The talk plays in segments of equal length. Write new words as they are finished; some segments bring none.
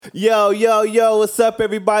Yo, what's up,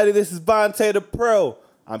 everybody? This is Vontae the Pro.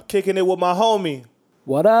 I'm kicking it with my homie.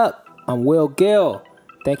 What up? I'm Will Gill.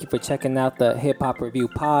 Thank you for checking out the Hip Hop Review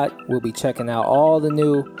Pod. We'll be checking out all the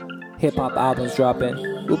new hip hop albums dropping.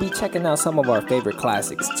 We'll be checking out some of our favorite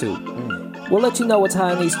classics, too. We'll let you know what's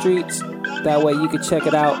hot in these streets. That way you can check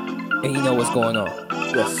it out and you know what's going on.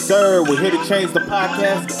 Yes, sir. We're here to change the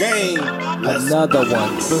podcast game. Another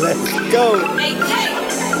one. Let's go.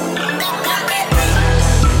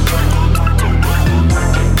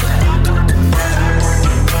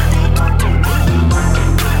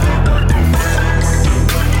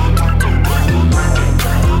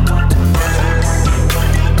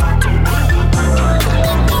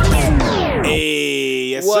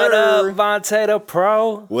 What up, Vontae the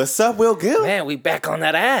Pro? What's up, Will Gill? Man, we back on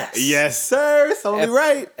that ass. Yes, sir. It's only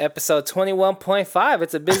right. Episode 21.5.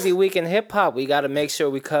 It's a busy week in hip-hop. We got to make sure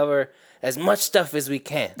we cover as much stuff as we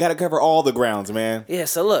can. Got to cover all the grounds, man. Yeah,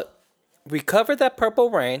 so look. We covered that Purple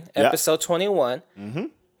Rain, episode 21. Mm-hmm.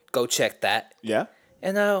 Go check that. Yeah.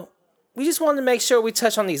 And we just wanted to make sure we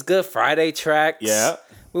touch on these Good Friday tracks. Yeah.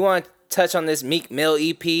 We want to touch on this Meek Mill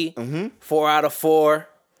EP, 4 out of 4.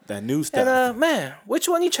 That new stuff. And, man, which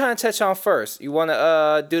one you trying to touch on first? You want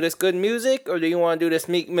to do this good music, or do you want to do this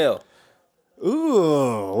Meek Mill?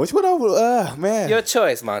 Ooh, which one? Man. Your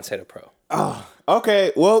choice, Vontae the Pro. Oh,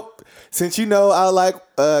 okay. Well, since you know I like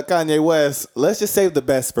Kanye West, let's just save the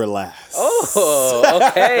best for last. Oh,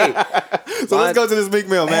 okay. So let's go to this Meek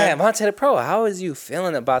Mill, man. Vontae the Pro, how is you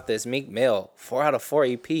feeling about this Meek Mill 4 out of 4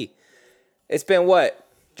 EP? It's been what?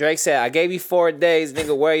 Drake said, I gave you 4 days,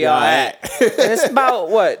 nigga, where y'all at? And it's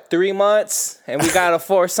about, 3 months? And we got a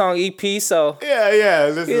 4-song EP, so...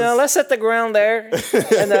 Yeah. Let's set the ground there.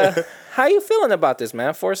 And how you feeling about this,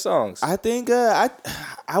 man? 4 songs. I think, I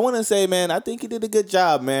want to say, man, I think he did a good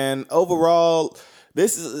job, man. Overall,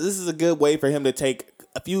 this is a good way for him to take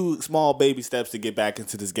a few small baby steps to get back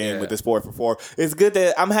into this game with this 4 for 4. It's good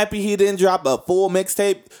that I'm happy he didn't drop a full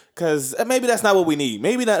mixtape, because maybe that's not what we need.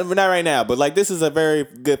 Maybe not right now, but this is a very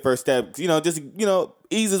good first step. Just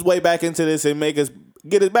ease his way back into this and get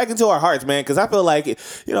it back into our hearts, man. Because I feel like,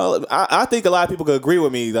 I think a lot of people could agree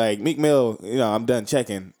with me. Like Meek Mill, I'm done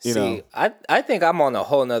checking. See, I think I'm on a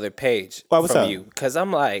whole nother page from you, because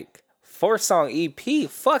I'm like, 4-song EP,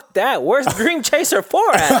 fuck that. Where's Dream Chaser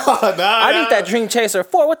 4 at? I need that Dream Chaser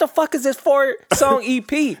 4. What the fuck is this 4-song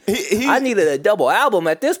EP? I needed a double album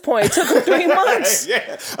at this point. It took him 3 months.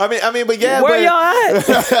 Yeah, but where y'all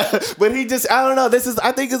at? But he just, I don't know.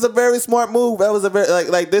 I think it's a very smart move. That was a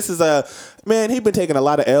very this is a man. He's been taking a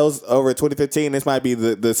lot of L's over 2015. This might be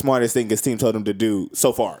the smartest thing his team told him to do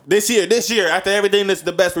so far this year. After everything, this is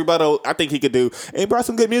the best rebuttal I think he could do. And he brought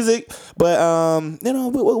some good music. But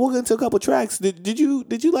we'll get into a couple tracks. Did you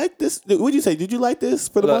like this? What'd you say? Did you like this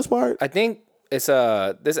for the most part? I think it's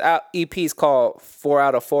this EP is called 4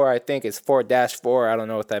 out of 4. I think it's 4-4. I don't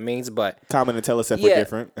know what that means, but comment and tell us if we're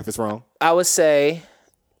different, if it's wrong. I would say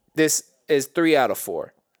this is 3 out of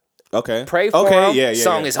 4. Okay. Pray for him.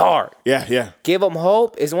 Song is hard. Yeah. Give him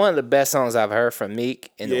hope is one of the best songs I've heard from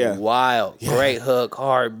Meek in a while. Yeah. Great hook,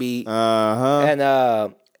 hard beat. And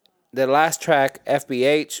the last track,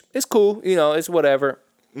 FBH, is cool. It's whatever.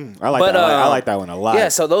 I like that one a lot. Yeah,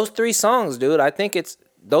 so those 3 songs, dude, I think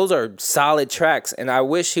those are solid tracks, and I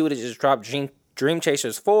wish he would have just dropped Dream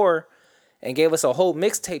Chasers 4 and gave us a whole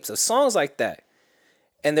mixtapes of songs like that.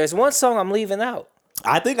 And there's one song I'm leaving out.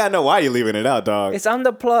 I think I know why you're leaving it out, dog. It's on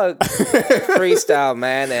the plug freestyle,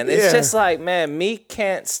 man, and it's just like, man, Meek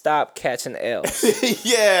can't stop catching L's.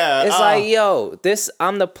 Yeah. It's like, yo, this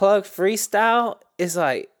I'm the plug freestyle is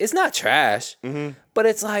like, it's not trash, but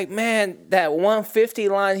it's like, man, that 150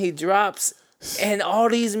 line he drops and all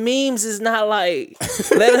these memes is not like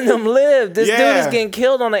letting them live. This dude is getting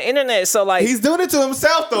killed on the internet. So like, he's doing it to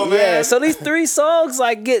himself though, man. Yeah. So these 3 songs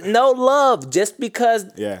like get no love just because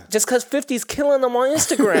 50's killing them on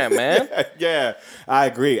Instagram, man. Yeah, I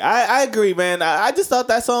agree. I agree, man. I just thought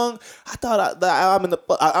that song. I thought the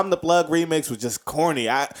I'm the Plug remix was just corny.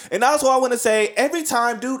 And also I want to say every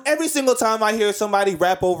single time I hear somebody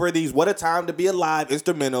rap over these "What a Time to Be Alive"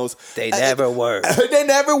 instrumentals, they never work. They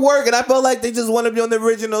never work, and I feel like they just want to be on the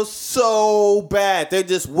original so bad. They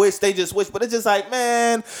just wish, but it's just like,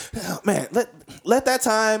 man, let that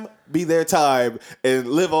time be their time and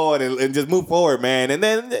live on and just move forward, man. And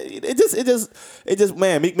then it just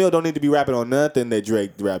man, Meek Mill don't need to be rapping on nothing that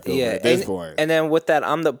Drake rapped over at this point. And then with that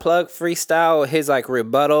I'm the Plug freestyle, his like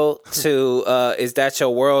rebuttal to Is That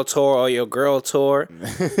Your World Tour or Your Girl Tour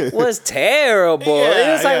was terrible. Yeah,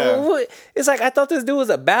 it was like what? It's like I thought this dude was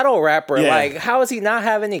a battle rapper. Yeah. Like how is he not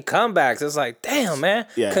having any comebacks? It's like damn, man.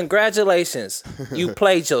 Yeah. Congratulations, you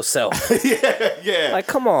played yourself. yeah. Like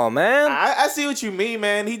come on, man. I see what you mean,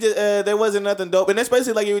 man. He just there wasn't nothing dope, and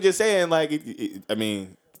especially like you were just saying, like I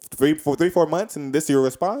mean, 4 months, and this is your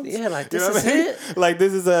response. Yeah, like this you know is it. Like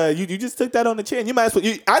this is you just took that on the chin. You might as well.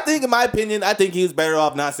 I think, in my opinion, I think he was better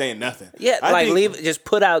off not saying nothing. Yeah, just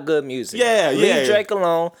put out good music. Yeah, leave Drake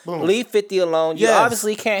alone. Boom. Leave 50 alone. You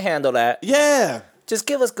obviously can't handle that. Yeah. Just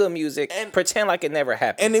give us good music and pretend like it never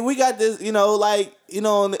happened. And then we got this,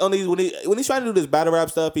 on these when he's trying to do this battle rap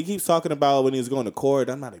stuff, he keeps talking about when he was going to court.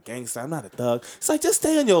 I'm not a gangster. I'm not a thug. It's like just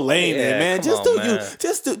stay in your lane, man. Just do you.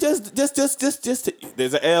 Just.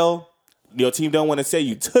 There's an L. Your team don't want to say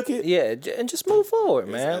you took it. Yeah, and just move forward,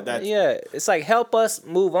 man. It's like help us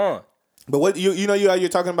move on. But what you're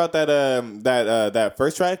talking about that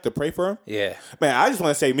first track, to Pray For Him? Yeah. Man, I just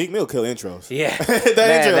want to say Meek Mill kill intros. Yeah.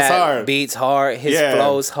 Intro is hard. Beats hard, his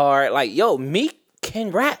flow's hard. Like, yo, Meek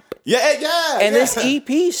can rap. Yeah. And this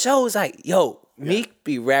EP shows like, yo, Meek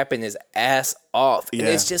be rapping his ass off. And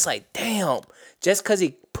it's just like, damn, just because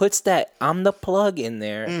he puts that I'm the Plug in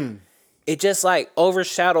there, it just like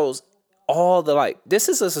overshadows all the like. This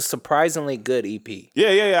is a surprisingly good EP.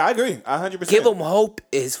 Yeah. I agree. 100%. Give 'Em Hope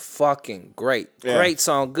is fucking great. Yeah. Great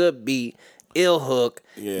song, good beat, ill hook.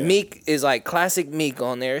 Yeah. Meek is like classic Meek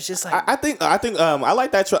on there. It's just like I think I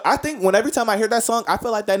like that. I think every time I hear that song, I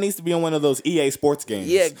feel like that needs to be on one of those EA Sports games.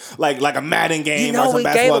 Yeah, like a Madden game or some we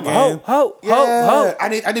basketball gave him game. hope. I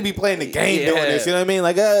need to be playing the game doing this. You know what I mean?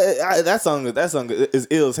 Like that song is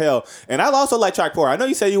ill as hell. And I also like track 4. I know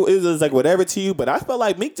you say it was like whatever to you, but I felt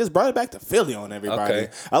like Meek just brought it back to Philly on everybody. Okay.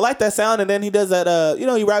 I like that sound, and then he does that.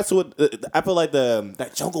 He raps with. I feel like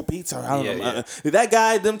that Jungle Beats or I don't know. That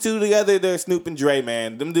guy, them two together, they're Snoop and Dre, man.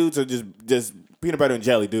 Them dudes are just peanut butter and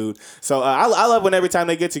jelly, dude. So I love when every time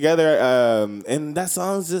they get together, and that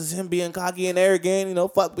song's just him being cocky and arrogant,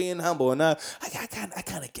 fuck being humble. And I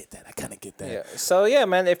kind of get that. Yeah. So yeah,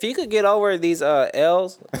 man, if you could get over these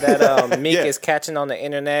L's that Meek is catching on the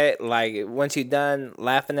internet, like once you're done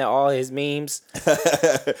laughing at all his memes,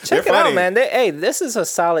 check it out, man. This is a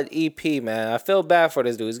solid EP, man. I feel bad for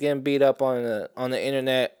this dude. He's getting beat up on the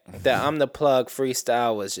internet. That I'm the Plug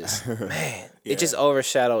freestyle was just man. It just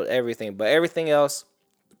overshadowed everything, but everything else,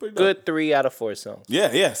 good 3 out of 4 songs.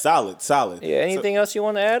 Yeah, solid. Yeah, anything else you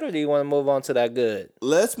want to add, or do you want to move on to that good?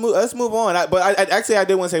 Let's move on. I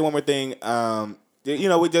did want to say one more thing.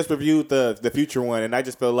 We just reviewed the Future one, and I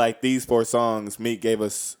just feel like these 4 songs Meek gave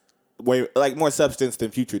us way like more substance than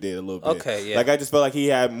Future did a little bit. Okay, yeah. Like I just felt like he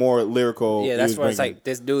had more lyrical. Yeah, that's where it's like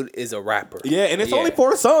this dude is a rapper. Yeah, and it's only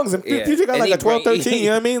 4 songs, and Future got like a 12, 13. You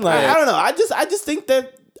know what I mean? Like I don't know. I just think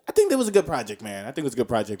that. I think that was a good project, man. I think it was a good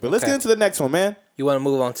project. But let's get into the next one, man. You want to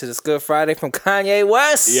move on to this Good Friday from Kanye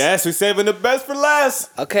West? Yes, we're saving the best for last.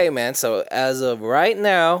 Okay, man. So as of right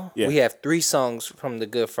now, we have 3 songs from the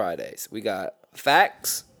Good Fridays. We got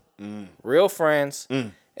Facts, Real Friends,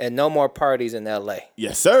 and No More Parties in L.A.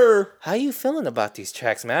 Yes, sir. How you feeling about these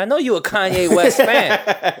tracks, man? I know you a Kanye West fan.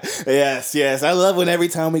 Yes. I love when every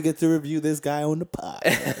time we get to review this guy on the pod.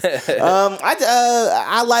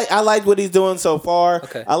 I like what he's doing so far.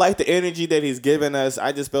 Okay. I like the energy that he's giving us.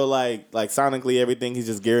 I just feel like sonically everything he's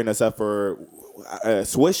just gearing us up for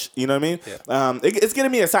swish. You know what I mean? Yeah. It's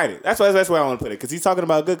getting me excited. That's why I want to put it, because he's talking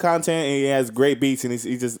about good content and he has great beats, and he's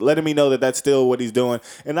just letting me know that that's still what he's doing.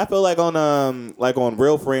 And I feel like on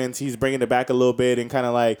Real Friends, he's bringing it back a little bit and kind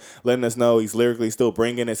of like letting us know he's lyrically still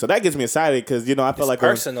bringing it. So that gets me excited, because I feel it's like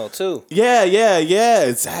personal too. Yeah,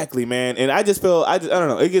 exactly, man. And I just feel I don't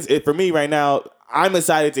know. It for me right now. I'm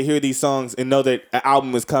excited to hear these songs and know that an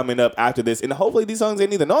album is coming up after this, and hopefully these songs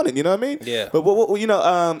ain't even on it. You know what I mean? Yeah. But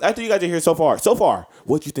after you guys are here so far,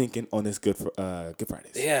 what you thinking on this Good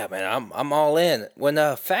Fridays? Yeah, man, I'm all in. When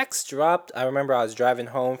Facts dropped, I remember I was driving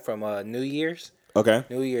home from New Year's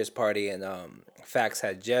party, and Facts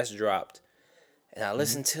had just dropped. And I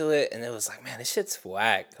listened to it, and it was like, man, this shit's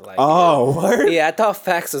whack. Like, word? Yeah, I thought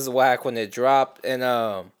Facts was whack when it dropped, and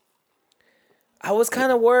I was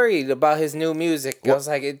kind of worried about his new music. I was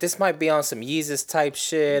like, this might be on some Yeezus type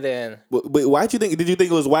shit, and but why'd you think? Did you think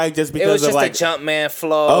it was whack just because it was just of like the Jumpman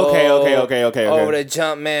flow? Okay. Over the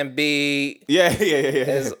Jumpman beat. Yeah.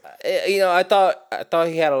 I thought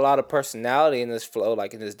he had a lot of personality in this flow,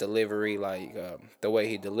 like in his delivery, like the way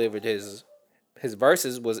he delivered his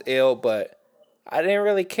verses was ill, but I didn't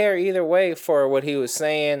really care either way for what he was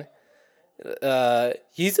saying.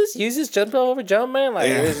 Jesus jumped over Jumpman. Like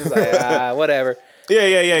it was just like whatever. Yeah.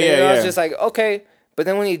 I was just like, okay. But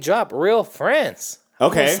then when he dropped Real Friends,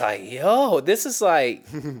 okay, I was like, yo, this is like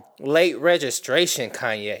late registration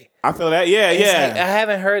Kanye. I feel that. Yeah. Like, I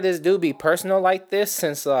haven't heard this dude be personal like this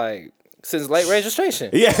since late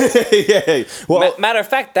registration. Yeah. Well, matter of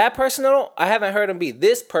fact, that personal, I haven't heard him be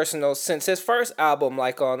this personal since his first album,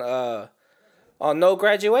 like on No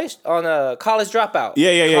Graduation, on College Dropout.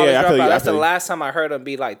 Yeah. That's the last time I heard him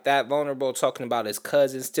be like that vulnerable, talking about his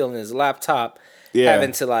cousin stealing his laptop,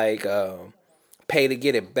 having to like pay to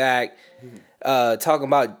get it back, talking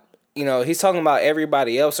about. He's talking about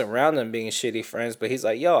everybody else around him being shitty friends, but he's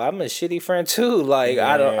like, yo, I'm a shitty friend too. Like,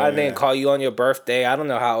 I didn't call you on your birthday. I don't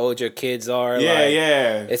know how old your kids are. Yeah,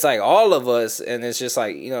 like, It's like all of us, and it's just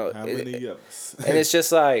like, how many of us? And it's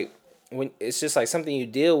just like, it's just like something you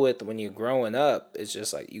deal with when you're growing up. It's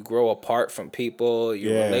just like you grow apart from people,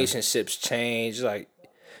 your relationships change, like,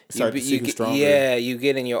 you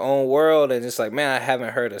get in your own world, and it's like, man, I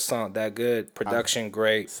haven't heard a song that good. Production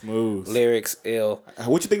great, smooth, lyrics ill.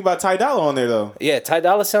 What you think about Ty Dolla on there though? Yeah, Ty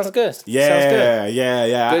Dolla sounds good. Yeah, sounds good.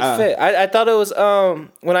 Yeah. Good fit. I thought it was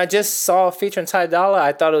when I just saw featuring Ty Dolla,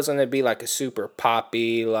 I thought it was gonna be like a super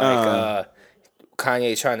poppy, like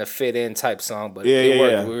Kanye trying to fit in type song, but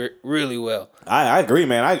it worked really well. I agree,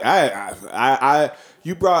 man. I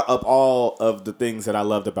you brought up all of the things that I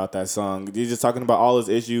loved about that song. You're just talking about all his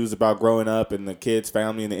issues about growing up and the kids,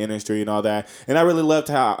 family, and the industry and all that. And I really loved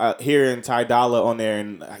how hearing Ty Dolla on there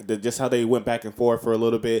and just how they went back and forth for a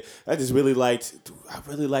little bit. I really liked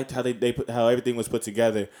how they put how everything was put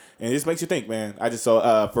together, and it just makes you think, man. I just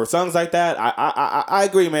for songs like that, I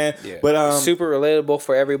agree, man. Yeah. But super relatable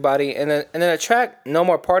for everybody. And then a track, No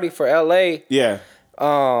More Party for L.A. Yeah.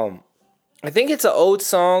 I think it's an old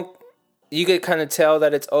song. You could kind of tell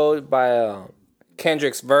that it's old by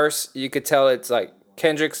Kendrick's verse. You could tell it's like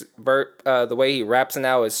Kendrick's the way he raps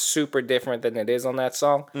now is super different than it is on that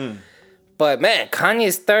song. But man,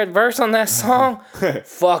 Kanye's third verse on that song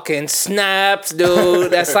fucking snaps,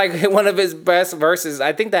 dude. That's like one of his best verses.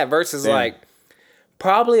 I think that verse is like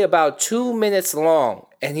probably about 2 minutes long,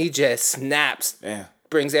 and he just snaps. Yeah.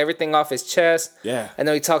 Brings everything off his chest. Yeah. I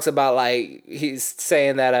know he talks about like he's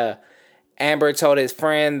saying that Amber told his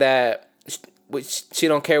friend that she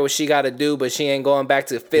don't care what she got to do, but she ain't going back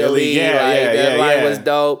to Philly. That line was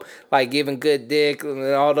dope. Like giving good dick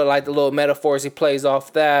and all the like the little metaphors he plays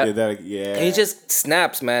off that. And he just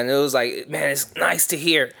snaps, man. It was like, man, it's nice to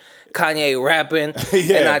hear Kanye rapping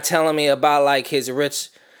and not telling me about like his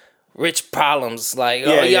rich problems. Like,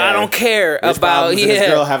 I don't care rich about this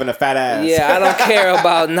girl having a fat ass. Yeah, I don't care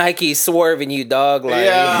about Nike swerving you, dog. Like,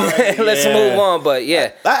 let's move on. But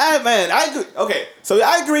yeah, I agree. Okay, so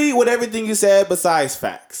I agree with everything you said besides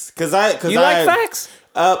facts. You like facts?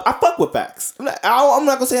 I fuck with facts. I'm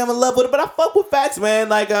not gonna say I'm in love with it, but I fuck with facts, man.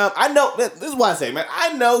 Like, I know this is why I say, man.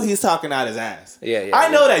 I know he's talking out his ass. I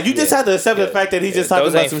know that. You just have to accept the fact that he's just talking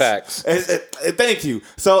about some facts. Thank you.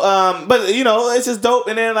 So, but it's just dope.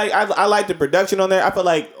 And then like I like the production on there. I feel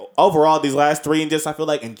like overall these last three, and just I feel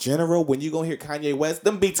like in general when you gonna hear Kanye West,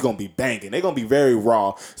 them beats gonna be banging. They're gonna be very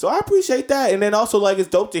raw. So I appreciate that. And then also like it's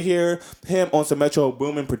dope to hear him on some Metro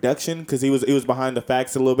Boomin production because he was behind the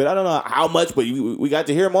facts a little bit. I don't know how much, but we got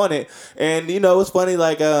to hear him on it. And it's funny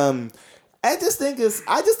like I just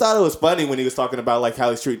thought it was funny when he was talking about like how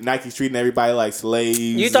Nike's treating everybody like slaves.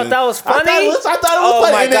 You thought that was funny? I thought it was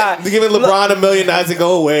funny. My God. Giving LeBron $1 million to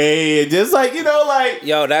go away and just like like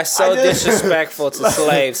yo, that's so disrespectful to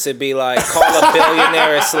slaves to be like call a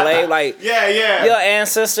billionaire a slave. Like your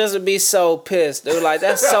ancestors would be so pissed, dude. Like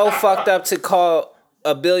that's so fucked up to call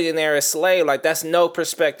a billionaire a slave. Like that's no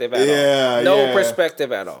perspective at all. No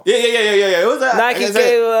perspective at all. Yeah. It was Nike gave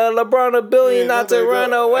LeBron $1 billion not to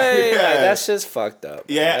run away. Like that's just fucked up.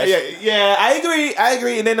 Yeah. I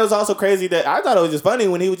agree. And then it was also crazy that I thought it was just funny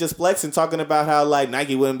when he was just flexing, talking about how like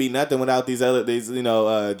Nike wouldn't be nothing without these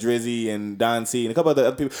Drizzy and Don C and a couple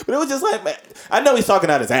other people. But it was just like, man, I know he's talking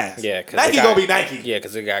out his ass. Yeah, Nike gonna be Nike. Yeah,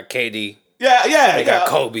 because they got KD. Yeah. They got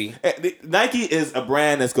Kobe. Nike is a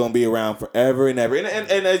brand that's going to be around forever and ever. And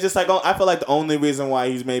it's just like, I feel like the only reason why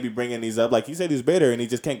he's maybe bringing these up, like he said he's bitter and he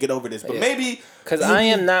just can't get over this. But maybe... Because I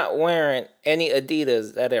am not wearing any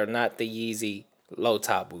Adidas that are not the Yeezy low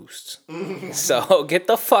top boosts. So get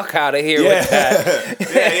the fuck out of here with that.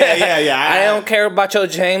 Yeah. I don't care about your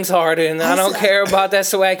James Harden. I don't care about that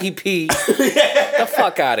Swaggy P. Get the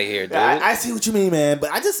fuck out of here, dude. I see what you mean, man. But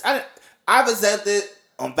I've accepted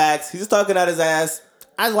on facts. He's just talking out his ass.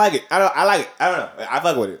 I just like it. I like it. I don't know. I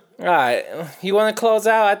fuck with it. All right, you want to close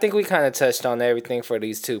out? I think we kind of touched on everything for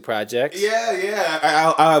these two projects. Yeah.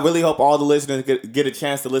 I really hope all the listeners get a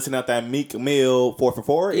chance to listen out that Meek Mill 4 for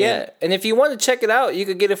 4. Yeah, and if you want to check it out, you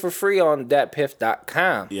could get it for free on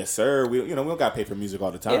datpiff.com. Yes, sir. We don't gotta pay for music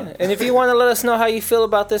all the time. Yeah. And if you want to let us know how you feel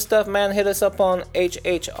about this stuff, man, hit us up on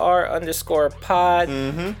HHR_pod.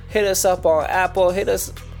 Hit us up on Apple. Hit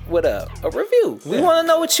us with a review. We want to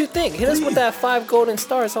know what you think. Hit us with that 5 golden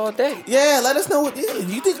stars all day. Yeah, let us know. If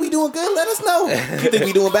you think we doing good, let us know. If you think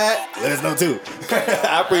we doing bad, let us know too.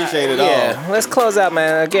 I appreciate it all. Yeah, let's close out,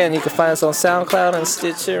 man. Again, you can find us on SoundCloud and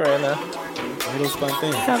Stitcher, and all those fun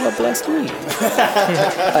things. Have a blessed week.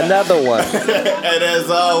 Another one. And as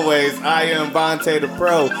always, I am Vontae the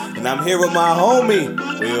Pro, and I'm here with my homie,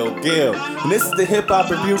 Will Gill. And this is the Hip Hop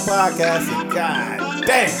Review Podcast, and god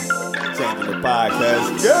damn, changing the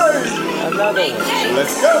podcast game. Another one.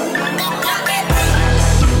 Let's go.